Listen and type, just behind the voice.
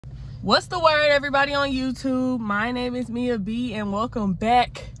What's the word, everybody on YouTube? My name is Mia B, and welcome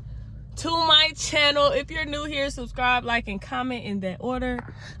back to my channel. If you're new here, subscribe, like, and comment in that order.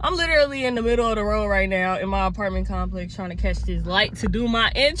 I'm literally in the middle of the road right now in my apartment complex trying to catch this light to do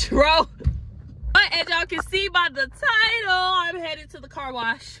my intro. But as y'all can see by the title, I'm headed to the car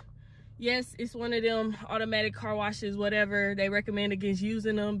wash. Yes, it's one of them automatic car washes, whatever. They recommend against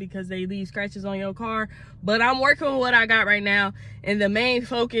using them because they leave scratches on your car. But I'm working with what I got right now. And the main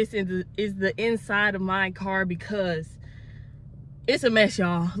focus is the inside of my car because it's a mess,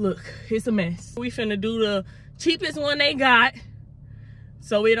 y'all. Look, it's a mess. We finna do the cheapest one they got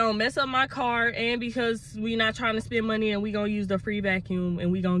so it don't mess up my car, and because we not trying to spend money, and we gonna use the free vacuum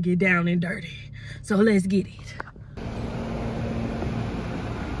and we gonna get down and dirty. So let's get it.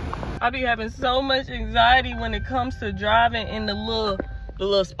 I be having so much anxiety when it comes to driving in the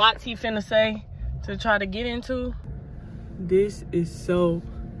little spots he finna say to try to get into. This is so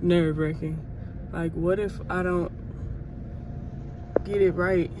nerve-wracking. Like, what if I don't get it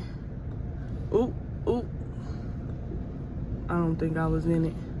right? Oop. I don't think I was in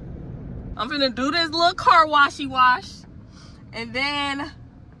it. I'm finna do this little car washy wash, and then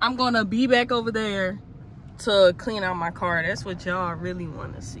I'm gonna be back over there to clean out my car. That's what y'all really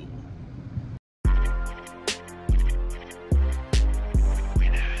wanna see.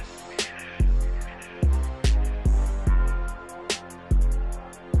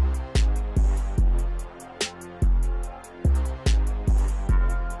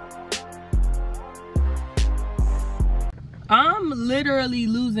 I'm literally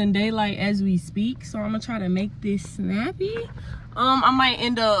losing daylight as we speak, so I'm gonna try to make this snappy. I might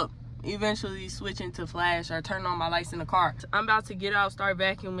end up eventually switching to flash or turn on my lights in the car. I'm about to get out, start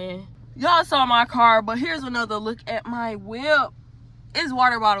vacuuming. Y'all saw my car, but here's another look at my whip. It's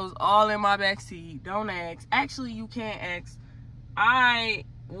water bottles all in my backseat. Don't ask. Actually, you can't ask. I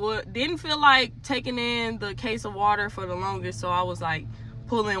didn't feel like taking in the case of water for the longest, so I was like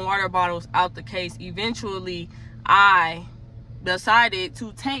pulling water bottles out the case. Eventually, I decided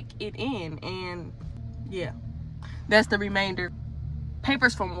to take it in, and yeah, that's the remainder.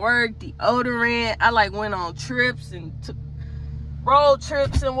 Papers from work, deodorant. I like went on trips and took road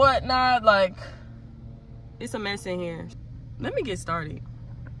trips and whatnot. Like, it's a mess in here. Let me get started.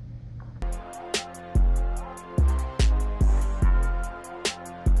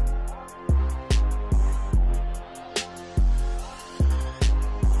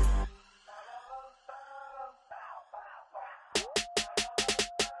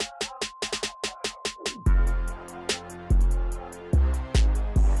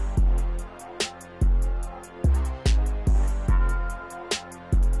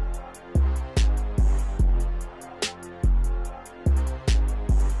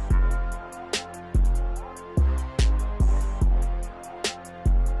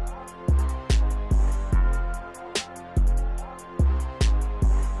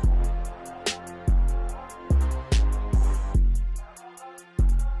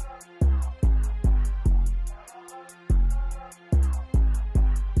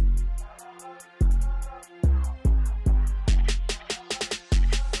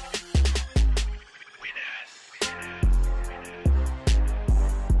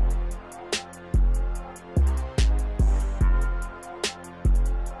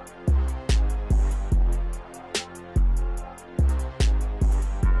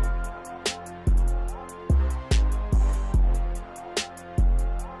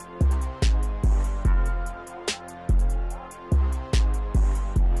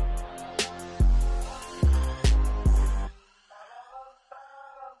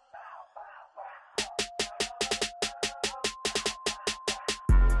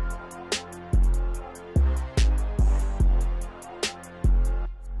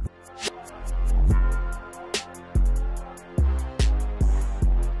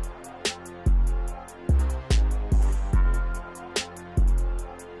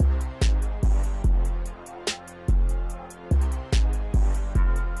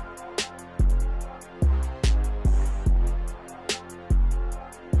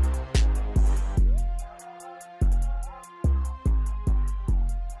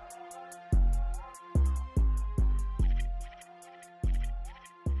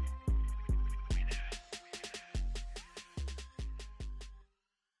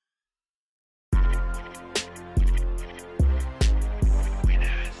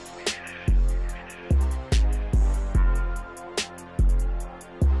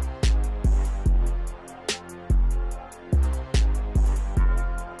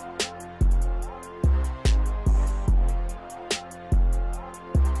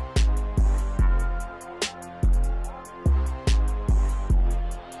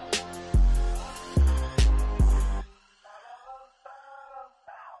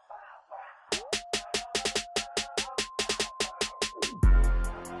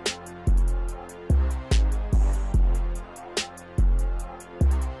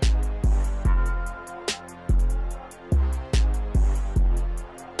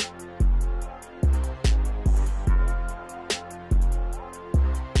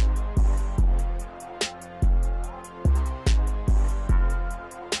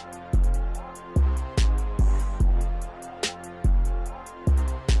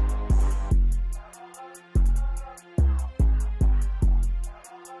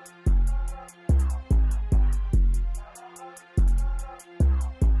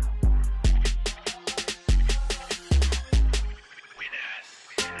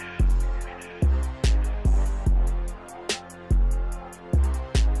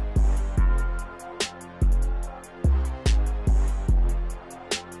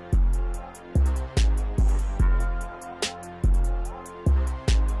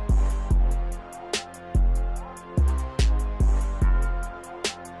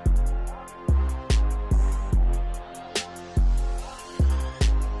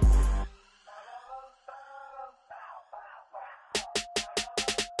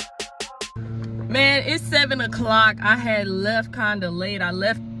 Man, it's 7 o'clock. I had left kind of late. I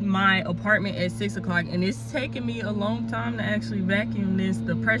left my apartment at 6 o'clock, and it's taking me a long time to actually vacuum this.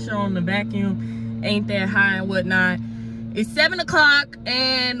 The pressure on the vacuum ain't that high and whatnot. It's 7 o'clock,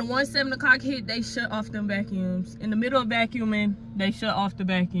 and once 7 o'clock hit, they shut off them vacuums. In the middle of vacuuming, they shut off the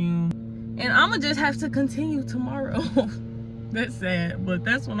vacuum. And I'ma just have to continue tomorrow. That's sad, but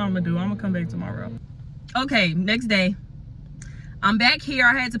that's what I'm gonna do. I'm gonna come back tomorrow. Okay, next day. I'm back here.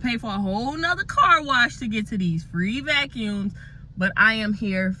 I had to pay for a whole nother car wash to get to these free vacuums, but I am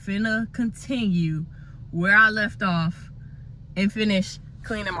here finna continue where I left off and finish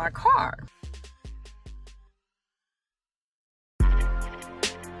cleaning my car.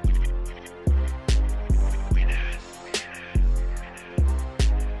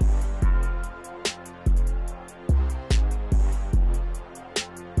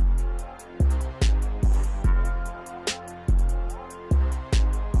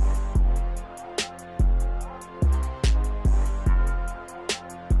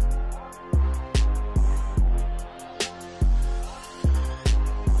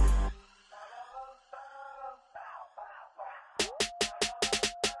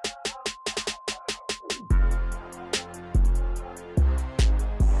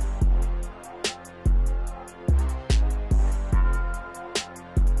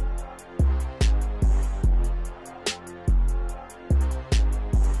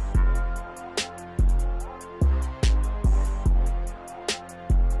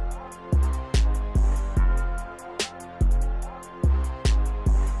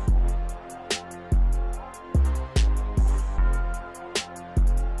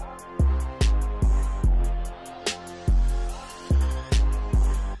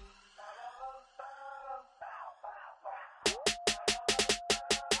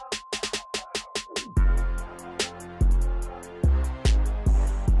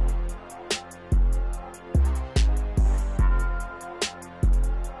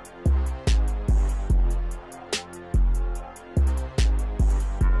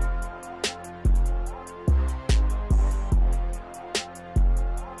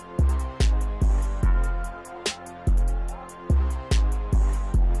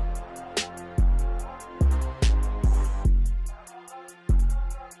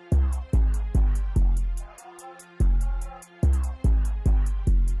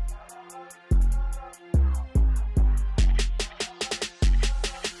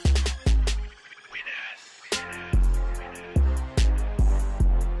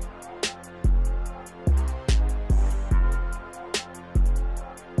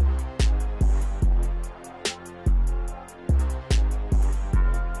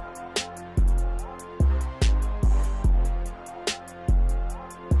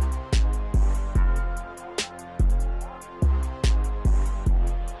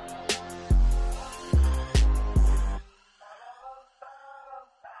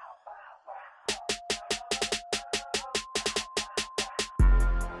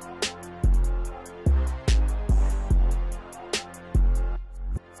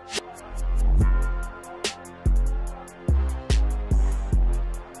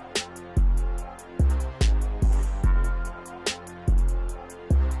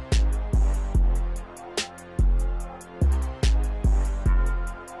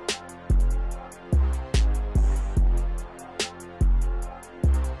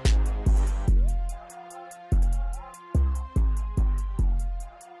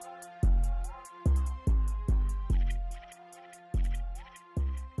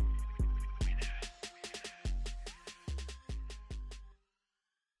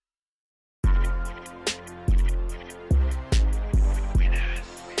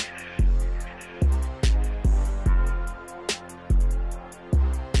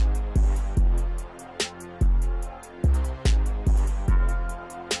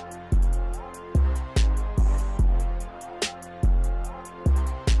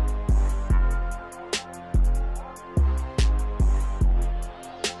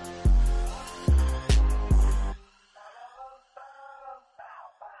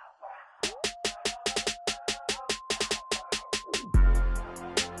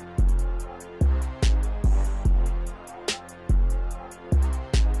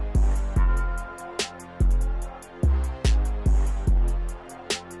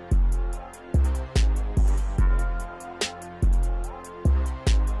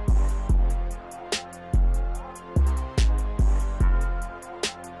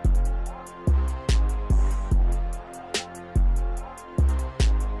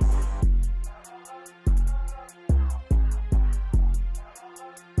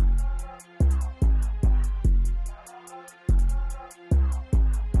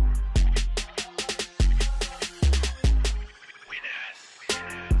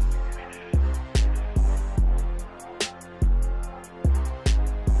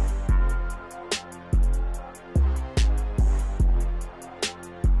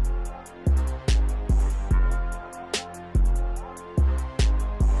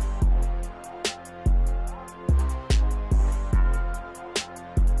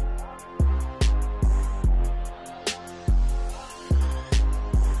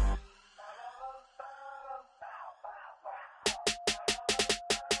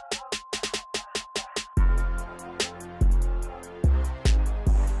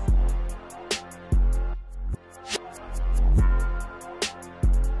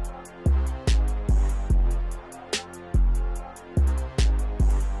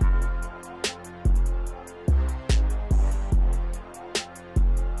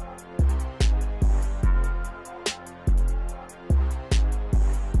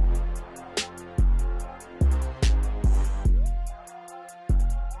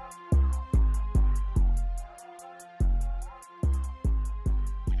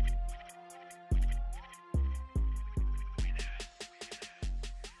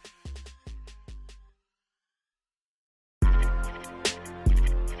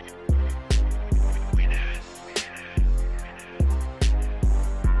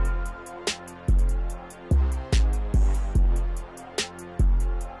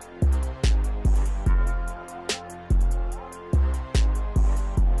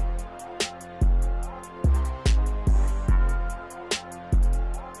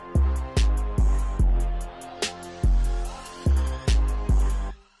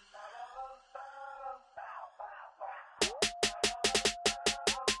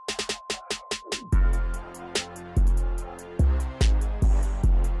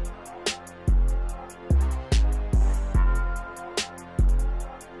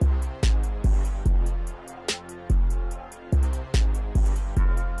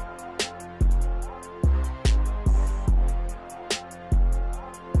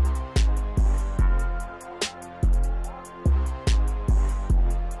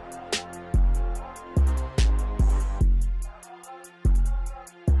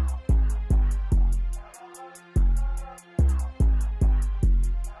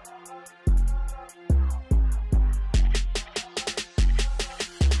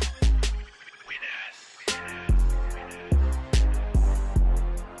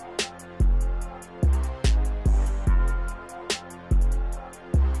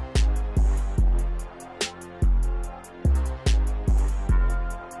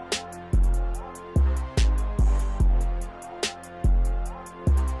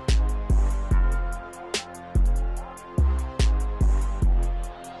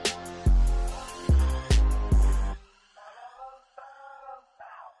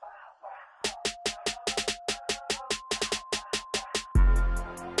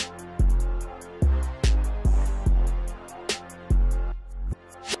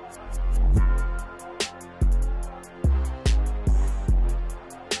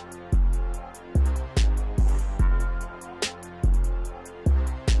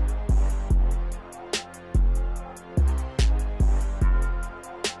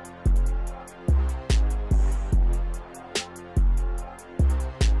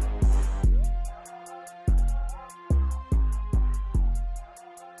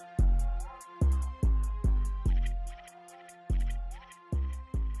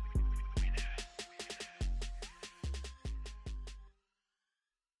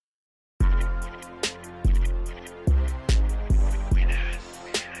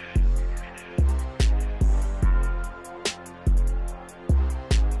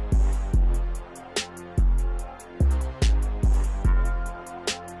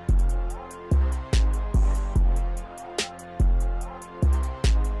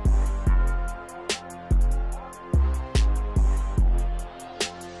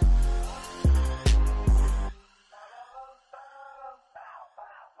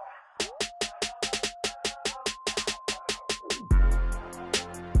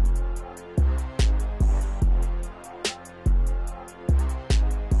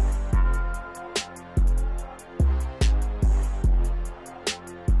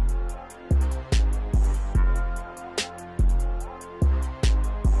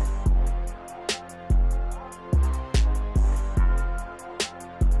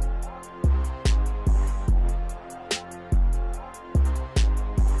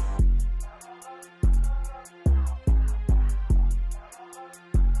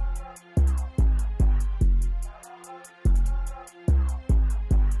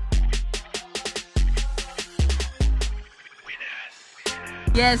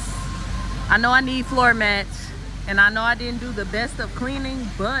 Yes, I know I need floor mats, and I know I didn't do the best of cleaning,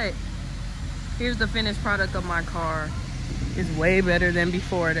 but here's the finished product of my car. It's way better than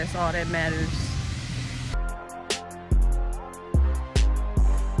before. That's all that matters.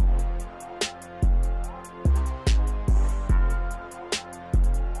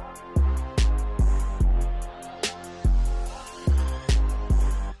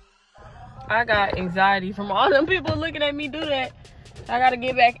 I got anxiety from all them people looking at me do that. I gotta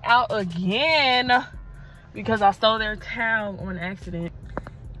get back out again because I stole their towel on accident.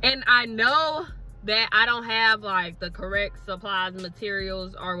 And I know that I don't have like the correct supplies,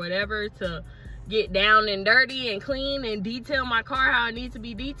 materials, or whatever to get down and dirty and clean and detail my car how it needs to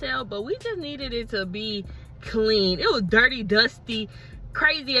be detailed, but we just needed it to be clean. It was dirty, dusty,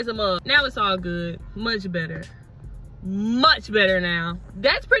 crazy as a mug. Now it's all good. Much better now.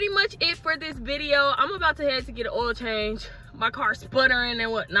 That's pretty much it for this video. I'm about to head to get an oil change. My car's sputtering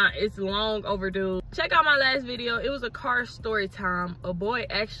and whatnot. It's long overdue. Check out my last video. It was a car story time. A boy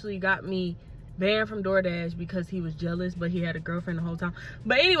actually got me banned from DoorDash because he was jealous, but he had a girlfriend the whole time.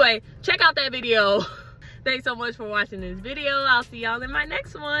 But anyway, check out that video. Thanks so much for watching this video. I'll see y'all in my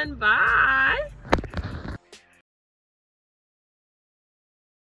next one. Bye.